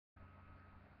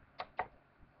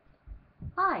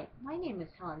Hi, my name is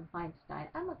Helen Feinstein.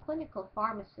 I'm a clinical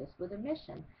pharmacist with a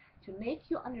mission to make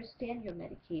you understand your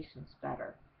medications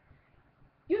better.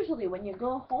 Usually when you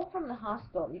go home from the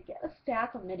hospital, you get a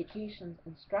stack of medications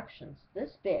instructions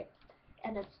this big,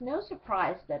 and it's no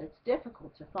surprise that it's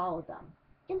difficult to follow them.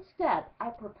 Instead,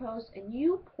 I propose a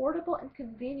new portable and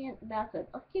convenient method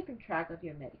of keeping track of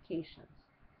your medications.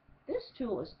 This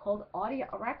tool is called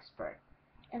AudioRxpert,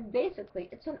 and basically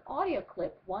it's an audio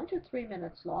clip 1 to 3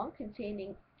 minutes long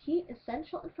containing key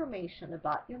essential information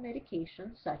about your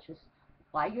medication, such as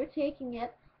why you're taking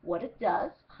it, what it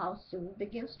does, how soon it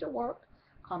begins to work,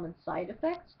 common side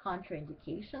effects,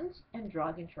 contraindications, and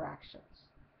drug interactions.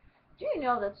 Do you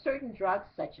know that certain drugs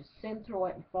such as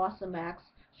Synthroid and Fosamax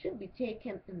should be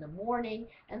taken in the morning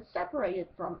and separated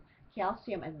from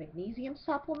calcium and magnesium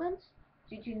supplements?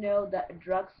 Did you know that a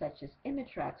drug such as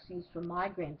Imitrex used for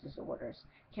migraine disorders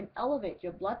can elevate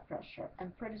your blood pressure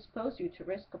and predispose you to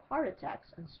risk of heart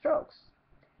attacks and strokes?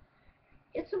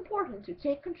 It's important to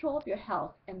take control of your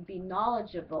health and be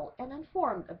knowledgeable and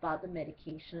informed about the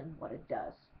medication and what it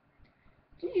does.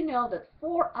 Did you know that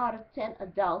 4 out of 10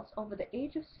 adults over the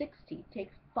age of 60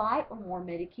 take 5 or more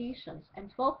medications,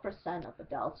 and 12% of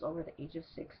adults over the age of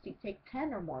 60 take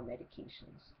 10 or more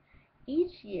medications?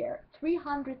 Each year,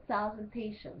 300,000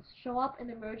 patients show up in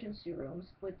emergency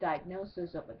rooms with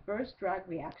diagnoses of adverse drug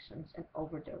reactions and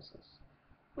overdoses.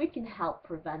 We can help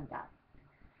prevent that.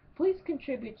 Please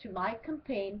contribute to my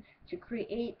campaign to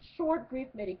create short, brief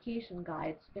medication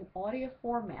guides in audio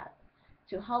format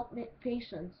to help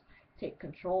patients take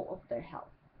control of their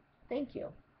health. Thank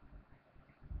you.